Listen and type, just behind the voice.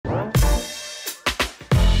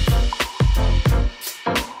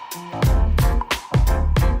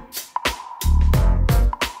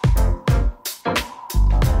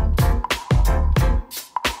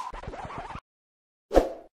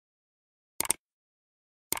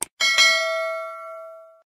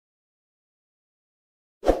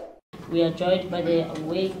We are joined by the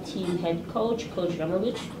away team head coach, Coach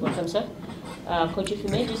Ramovic. Welcome, sir. Coach, if you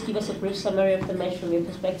may, just give us a brief summary of the match from your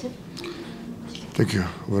perspective. Thank you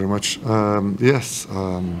very much. Yes,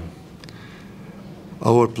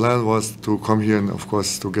 our plan was to come here and, of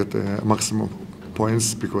course, to get maximum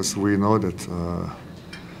points, because we know that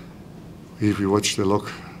if we watch the log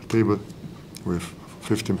table with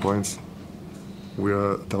 15 points, we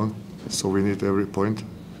are down. So we need every point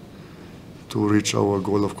to reach our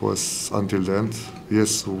goal, of course, until the end.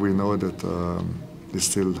 Yes, we know that it's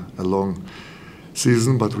still a long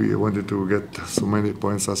season, but we wanted to get so many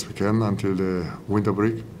points as we can until the winter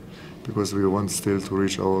break, because we want still to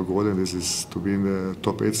reach our goal, and this is to be in the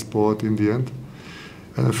top 8 spot in the end.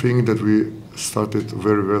 And I think that we started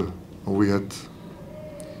very well. We had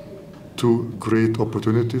 2 great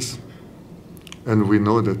opportunities, and we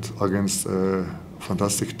know that against a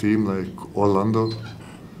fantastic team like Orlando,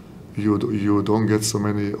 you don't get so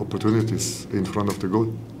many opportunities in front of the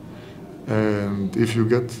goal. And if you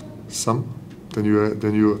get some, then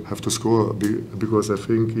you have to score, because I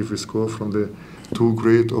think if we score from the 2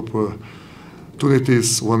 great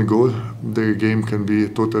opportunities, 1 goal, the game can be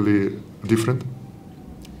totally different.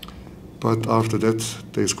 But after that,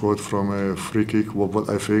 they scored from a free kick. What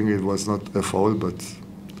I think it was not a foul, but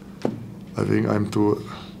I think I'm too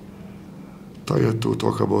tired to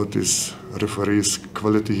talk about this referee's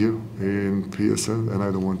quality here in PSL, and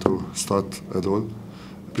I don't want to start at all,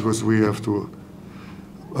 because we have to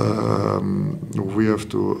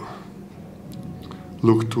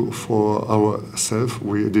look for ourselves.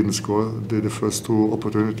 We didn't score the first 2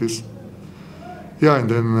 opportunities. Yeah, and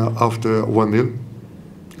then after 1-0,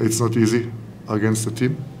 it's not easy against a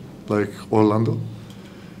team like Orlando.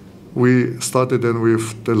 We started then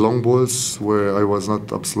with the long balls, where I was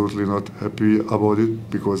absolutely not happy about it,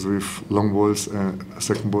 because with long balls and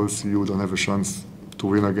second balls, you don't have a chance to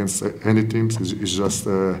win against any teams. It's just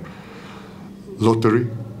a lottery.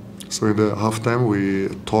 So in the halftime, we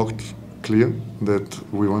talked clear that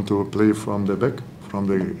we want to play from the back, from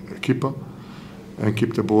the keeper, and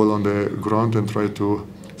keep the ball on the ground and try to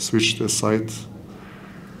switch the side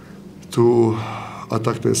to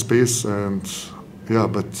attack the space. And yeah,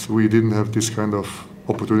 but we didn't have this kind of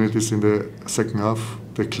opportunities in the second half.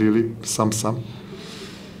 They clearly some.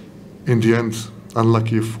 In the end,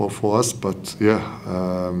 unlucky for us, but yeah,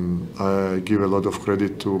 I give a lot of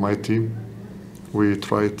credit to my team. We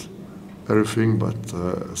tried everything,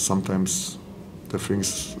 but sometimes the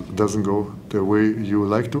things doesn't go the way you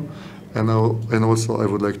like to. And also I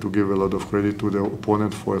would like to give a lot of credit to the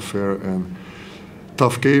opponent for a fair and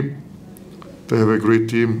tough game. They have a great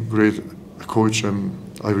team, great coach, and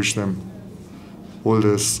I wish them all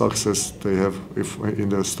the success they have in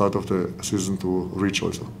the start of the season to reach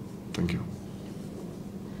also. Thank you.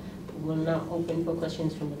 We'll now open for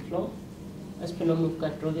questions from the floor. As per normal, we've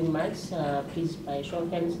got roving mics. Please, by show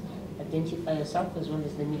of hands, identify yourself as well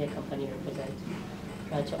as the media company you represent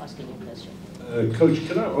prior to asking a question. Coach,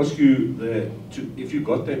 can I ask you if you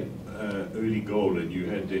got that early goal and you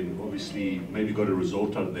had then obviously maybe got a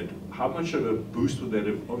result out of that, how much of a boost would that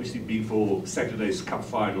have obviously been for Saturday's cup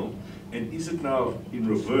final? And is it now in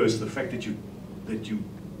reverse, the fact that you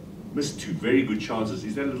missed 2 very good chances,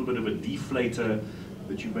 is that a little bit of a deflator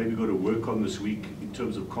that you maybe got to work on this week in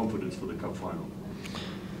terms of confidence for the cup final?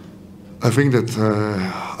 I think that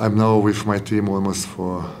I'm now with my team almost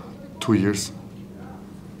for 2 years,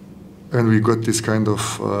 and we got this kind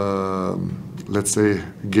of let's say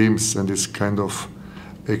games and this kind of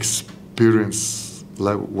experience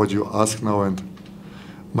like what you ask now, and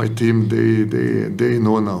my team, they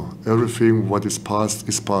know now everything what is past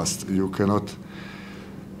is past. You cannot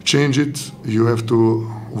change it. You have to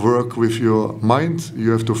work with your mind.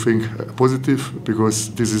 You have to think positive,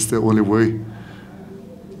 because this is the only way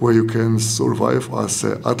where you can survive as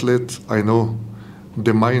an athlete. I know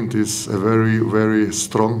the mind is a very, very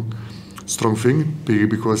strong thing,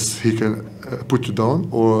 because he can put you down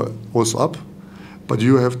or also up. But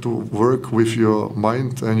you have to work with your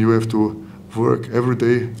mind, and you have to work every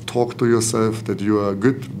day, talk to yourself that you are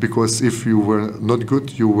good, because if you were not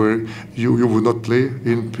good, you would not play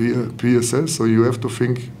in PSL. So you have to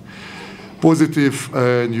think positive,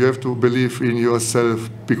 and you have to believe in yourself,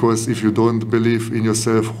 because if you don't believe in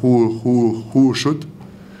yourself, who should?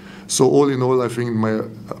 So all in all, I think my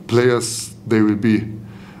players, they will be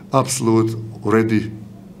absolute ready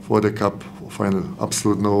for the cup final.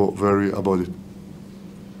 Absolute no worry about it.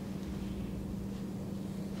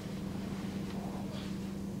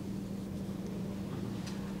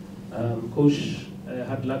 Coach,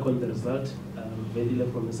 hard luck on the result.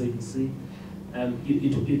 Vedile from SABC.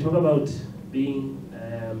 You talk about being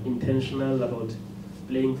intentional, about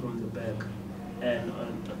playing from the back,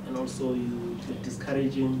 and also you're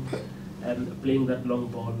discouraging playing that long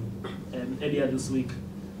ball. Earlier this week,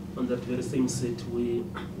 on that very same set, we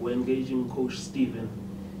were engaging Coach Stephen.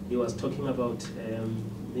 He was talking about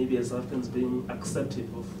maybe as Africans being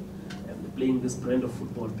accepting of playing this brand of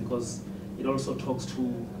football, because it also talks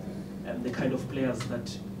to the kind of players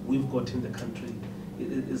that we've got in the country.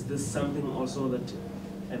 Is this something also that,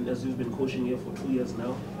 as you've been coaching here for 2 years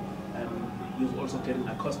now, you've also getting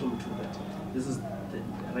accustomed to that? This is the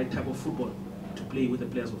right type of football to play with the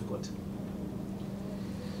players we've got.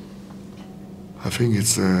 I think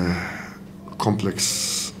it's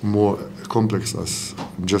complex, more complex as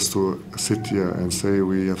just to sit here and say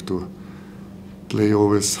we have to play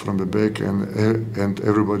always from the back and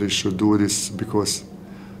everybody should do this, because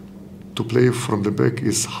to play from the back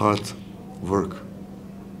is hard work.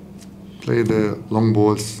 Play the long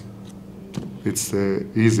balls, it's the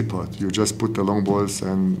easy part. You just put the long balls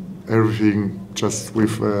and everything just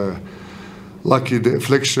with lucky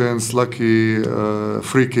deflections, lucky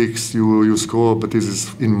free kicks, you score, but this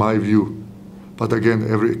is in my view. But again,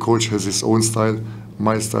 every coach has his own style.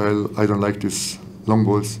 My style, I don't like these long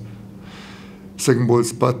balls, second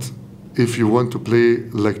balls, but if you want to play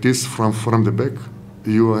like this from the back,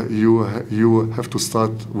 you have to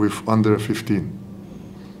start with under 15.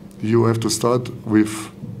 You have to start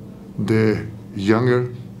with the younger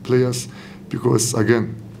players, because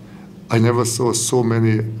again, I never saw so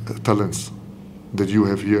many talents that you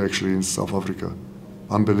have here actually in South Africa.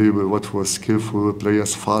 Unbelievable, what were skillful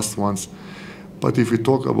players, fast ones. But if we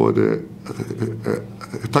talk about a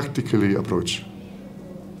tactically approach,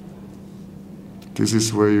 this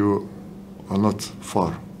is where you are not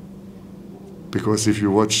far. Because if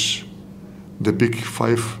you watch the big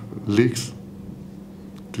 5 leagues,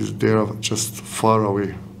 they are just far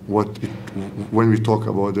away when we talk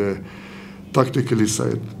about the tactically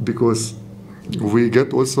side, because we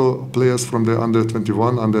get also players from the under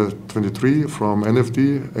 21, under 23 from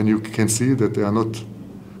NFD, and you can see that they are not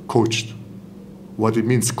coached. What it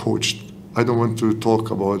means coached. I don't want to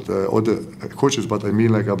talk about other coaches, but I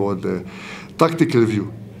mean like about the tactical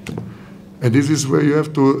view. And this is where you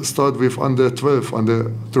have to start with under 12,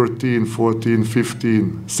 under 13, 14,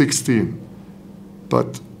 15, 16.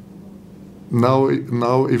 But now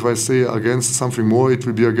if I say against something more, it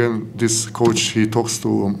will be again, this coach, he talks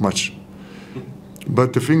too much.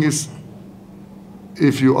 But the thing is,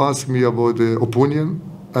 if you ask me about the opinion,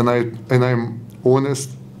 and I'm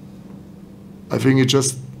honest, I think it's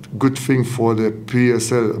just good thing for the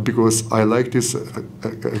PSL, because I like this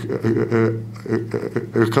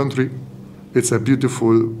country. It's a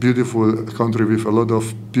beautiful, beautiful country with a lot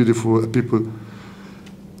of beautiful people.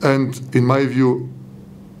 And in my view,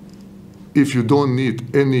 if you don't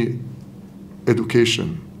need any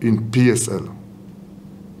education in PSL,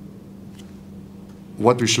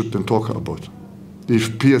 what we should then talk about?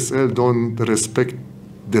 If PSL don't respect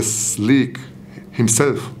this league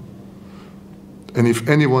himself, and if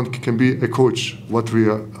anyone can be a coach, what we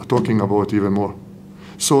are talking about even more.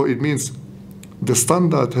 So it means the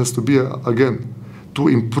standard has to be, again, to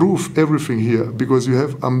improve everything here, because you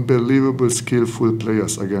have unbelievable skillful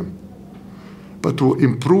players again. But to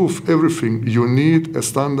improve everything, you need a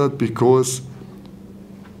standard, because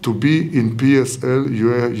to be in PSL,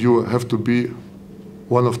 you have to be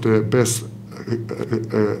one of the best,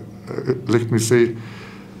 let me say,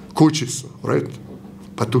 coaches, right?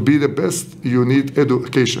 But to be the best, you need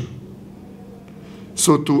education.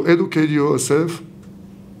 So to educate yourself,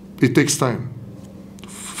 it takes time.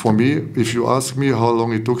 For me, if you ask me how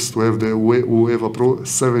long it took to have the UEFA Pro,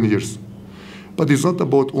 7 years. But it's not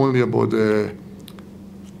only about the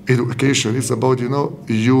education. It's about,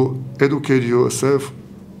 you educate yourself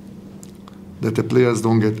that the players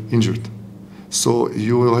don't get injured. So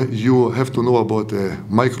you have to know about the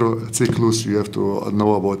microcyclus, you have to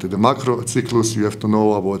know about the macrocyclus, you have to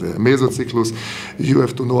know about the mesocyclus, you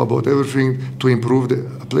have to know about everything to improve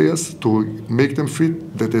the players, to make them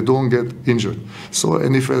fit, that they don't get injured. So,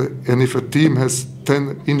 and if a team has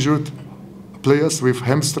 10 injured players with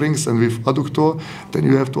hamstrings and with adductor, then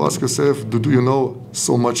you have to ask yourself, do you know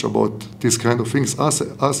so much about these kind of things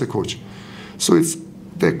as a coach? So it's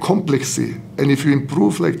the complexity, and if you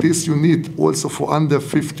improve like this, you need also for under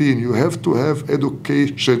 15, you have to have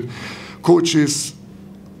education, coaches,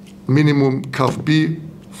 minimum CAF B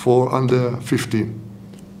for under 15,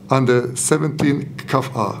 under 17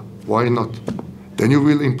 CAF A, why not? Then you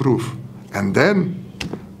will improve, and then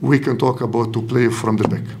we can talk about to play from the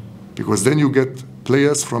back, because then you get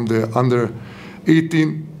players from the under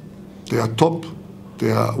 18, they are top,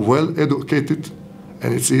 they are well educated,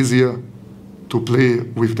 and it's easier to play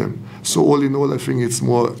with them. So all in all, I think it's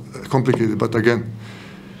more complicated. But again,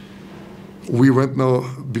 we went now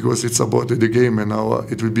because it's about the game, and now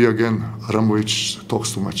it will be again Ramovic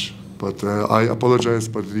talks too much. But I apologize,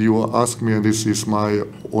 but you asked me, and this is my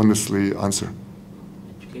honestly answer.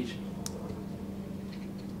 Education.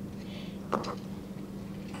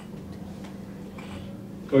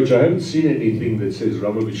 Coach, I haven't seen anything that says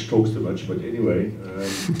Ramovic talks too much, but anyway,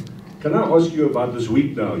 can I ask you about this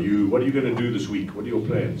week now? What are you going to do this week? What are your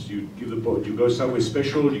plans? Do you give the boy, do you go somewhere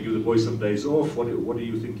special? Do you give the boys some days off? What are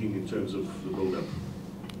you thinking in terms of the build-up?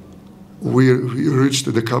 We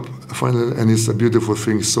reached the cup final, and it's a beautiful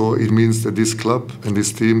thing. So it means that this club and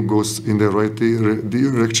this team goes in the right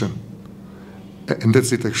direction, and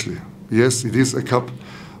that's it actually. Yes, it is a cup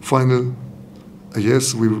final.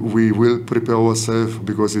 Yes, we will prepare ourselves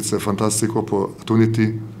because it's a fantastic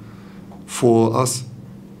opportunity for us.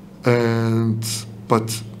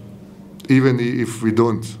 But even if we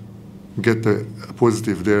don't get a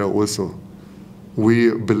positive there also,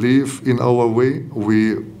 we believe in our way.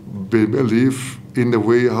 We believe in the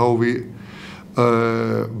way how we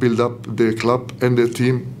build up the club and the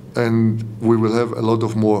team, and we will have a lot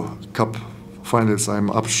of more cup finals. I'm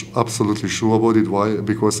absolutely sure about it. Why?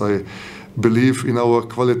 Because I believe in our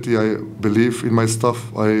quality. I believe in my staff.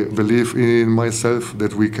 I believe in myself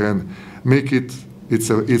that we can make it.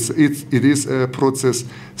 It is a process,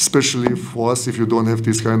 especially for us if you don't have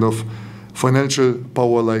this kind of financial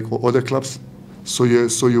power like other clubs. So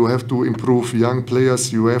you have to improve young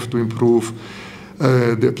players. You have to improve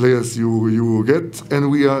the players you get, and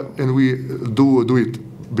we do it,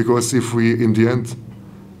 because if we in the end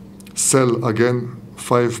sell again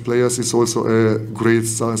 5 players, it's also a great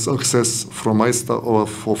success from my staff, or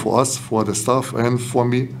for us, for the staff, and for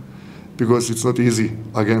me, because it's not easy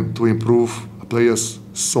again to improve players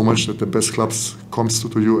so much that the best clubs comes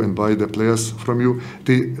to you and buy the players from you.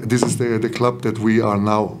 This is the club that we are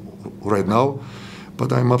now, right now.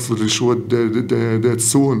 But I'm absolutely sure that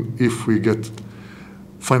soon, if we get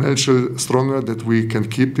financial stronger, that we can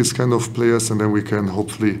keep this kind of players, and then we can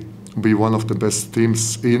hopefully be one of the best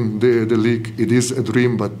teams in the league. It is a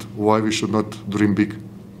dream, but why we should not dream big?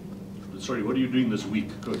 Sorry, what are you doing this week,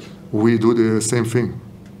 Coach? We do the same thing,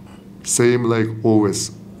 same like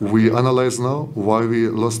always. We analyze now why we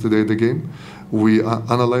lost today the game. We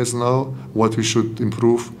analyze now what we should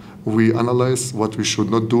improve. We analyze what we should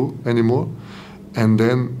not do anymore. And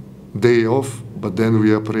then day off, but then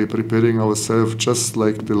we are preparing ourselves just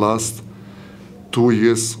like the last 2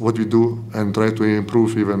 years, what we do, and try to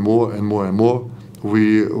improve even more and more and more.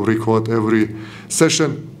 We record every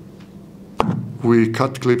session. We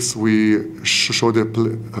cut clips. We show the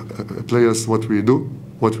players what we do,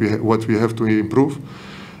 what we have to improve.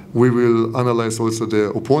 We will analyze also the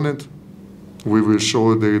opponent. We will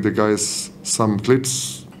show the guys some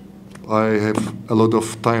clips. I have a lot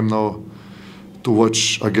of time now to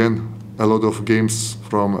watch again a lot of games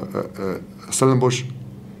from Stellenbosch,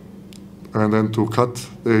 and then to cut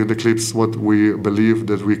the clips what we believe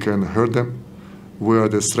that we can hurt them, where are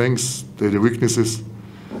the strengths, the weaknesses,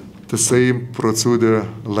 the same procedure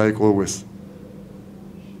like always.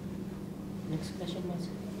 Next question, Marcel.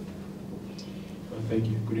 Thank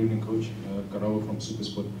you. Good evening, Coach. Karawa from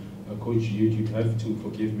Supersport. Coach, you'd have to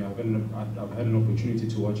forgive me. I've had an opportunity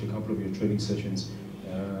to watch a couple of your training sessions,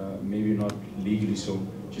 maybe not legally so,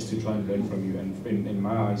 just to try and learn from you. And in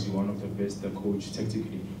my eyes, you're one of the best coach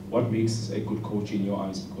tactically. What makes a good coach in your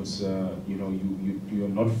eyes? Because you're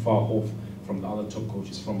not far off from the other top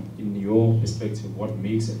coaches. From in your perspective, what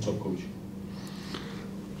makes a top coach?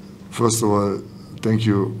 First of all, thank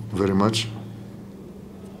you very much.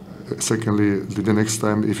 Secondly, the next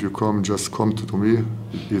time if you come, just come to me.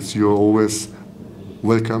 You're always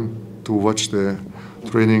welcome to watch the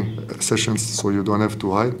training sessions, so you don't have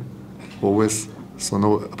to hide. Always, so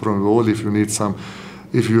no problem at all.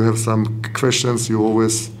 If you have some questions, you're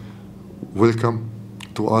always welcome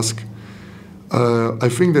to ask. I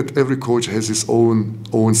think that every coach has his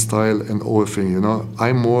own style and own thing.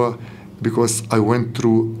 I'm more because I went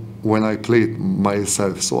through when I played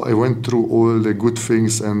myself. So I went through all the good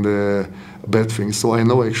things and the bad things. So I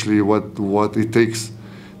know actually what it takes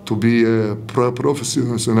to be a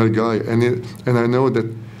professional guy. And I know that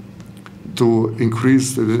to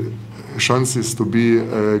increase the chances to be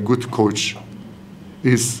a good coach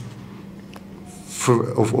is,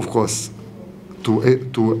 of course, to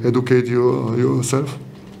educate yourself.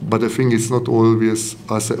 But I think it's not always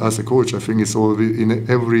as a coach. I think it's always in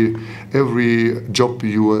every job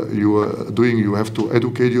you are doing. You have to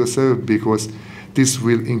educate yourself, because this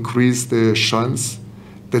will increase the chance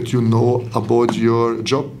that you know about your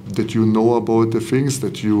job, that you know about the things,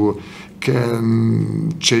 that you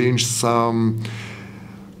can change some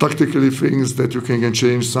tactically things, that you can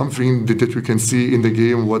change something that you can see in the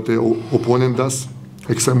game what the opponent does.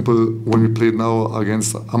 Example, when we played now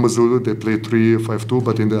against Amazulu, they played 3-5-2,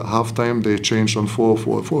 but in the halftime they changed on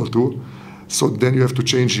 4-4-4-2. So then you have to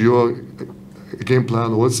change your game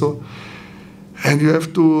plan also. And you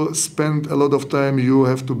have to spend a lot of time, you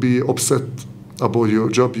have to be upset about your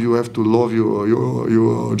job, you have to love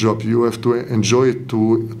your job, you have to enjoy it,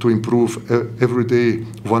 to improve every day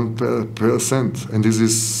 1%. And this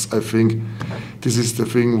is, I think, this is the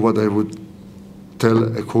thing what I would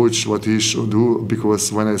tell a coach what he should do,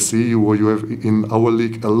 because when I see you have in our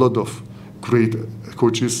league a lot of great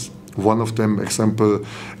coaches. One of them, example,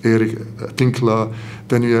 Eric Tinkler,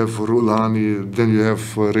 then you have Rulani, then you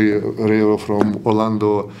have Rio from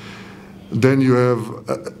Orlando, then you have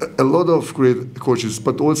a lot of great coaches,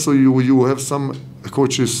 but also you have some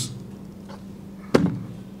coaches,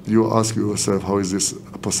 you ask yourself, how is this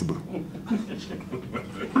possible?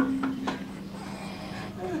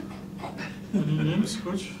 Any names,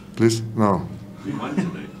 coach? Please? No.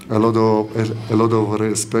 A lot of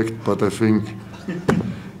respect, but I think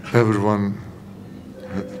everyone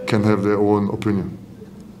can have their own opinion.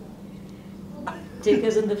 Take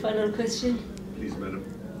us on the final question. Please, madam.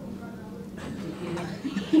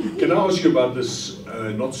 Can I ask you about this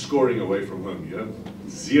not scoring away from home? You have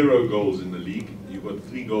 0 goals in the league. You got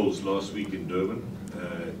 3 goals last week in Durban.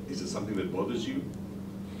 Is it something that bothers you?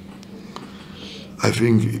 I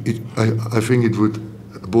think it would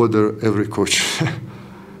bother every coach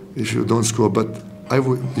if you don't score. But I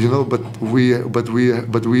would, but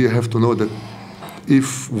we have to know that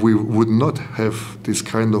if we would not have this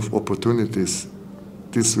kind of opportunities,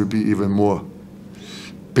 this will be even more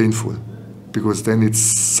painful, because then it's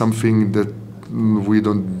something that we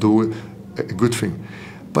don't do a good thing.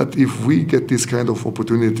 But if we get this kind of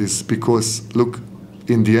opportunities, because look,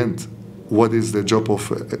 in the end, what is the job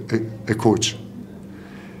of a coach?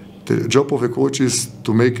 The job of a coach is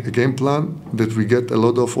to make a game plan that we get a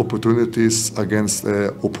lot of opportunities against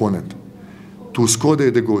the opponent. To score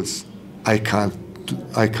the goals, I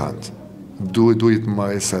can't do it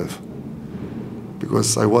myself,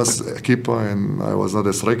 because I was a keeper and I was not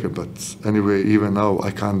a striker. But anyway, even now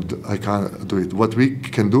I can't do it. What we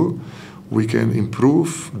can do, we can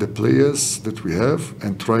improve the players that we have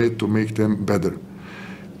and try to make them better.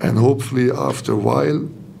 And hopefully after a while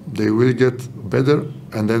they will get better,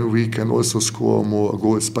 and then we can also score more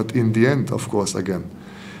goals. But in the end, of course, again,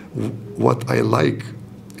 what I like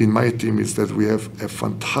in my team is that we have a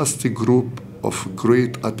fantastic group of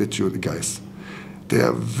great attitude guys. They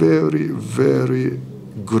are very, very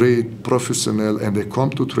great professional, and they come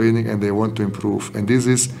to training and they want to improve. And this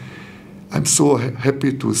is, I'm so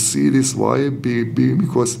happy to see this. Why?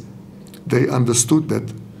 Because they understood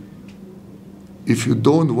that if you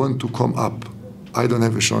don't want to come up, I don't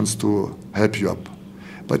have a chance to help you up.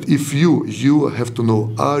 But if you have to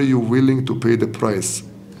know, are you willing to pay the price?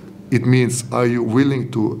 It means, are you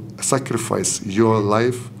willing to sacrifice your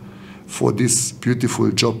life for this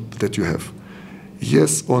beautiful job that you have?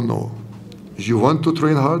 Yes or no? You want to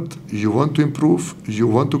train hard, you want to improve, you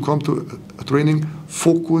want to come to training,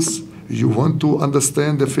 focus, you want to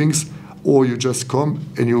understand the things, or you just come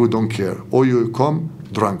and you don't care, or you come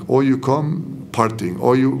drunk, or you come partying,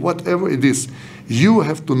 or you, whatever it is. You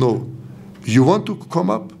have to know, you want to come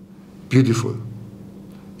up, beautiful.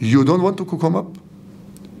 You don't want to come up,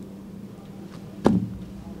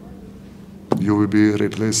 you will be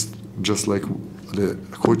replaced just like the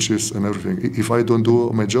coaches and everything. If I don't do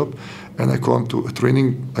my job and I come to a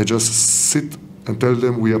training, I just sit and tell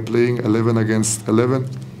them we are playing 11 against 11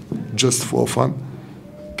 just for fun.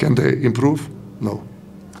 Can they improve? No.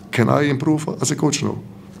 Can I improve as a coach? No.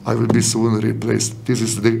 I will be soon replaced. This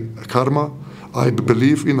is the karma. I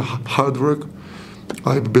believe in hard work.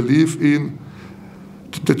 I believe in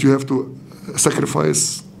that you have to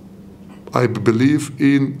sacrifice. I believe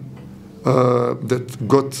in that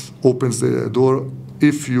God opens the door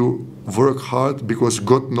if you work hard, because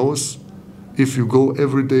God knows if you go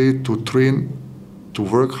every day to train, to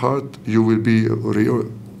work hard, you will be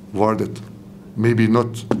rewarded. Maybe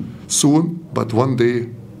not soon, but one day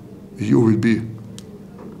you will be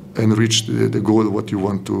and reach the goal what you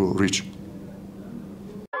want to reach.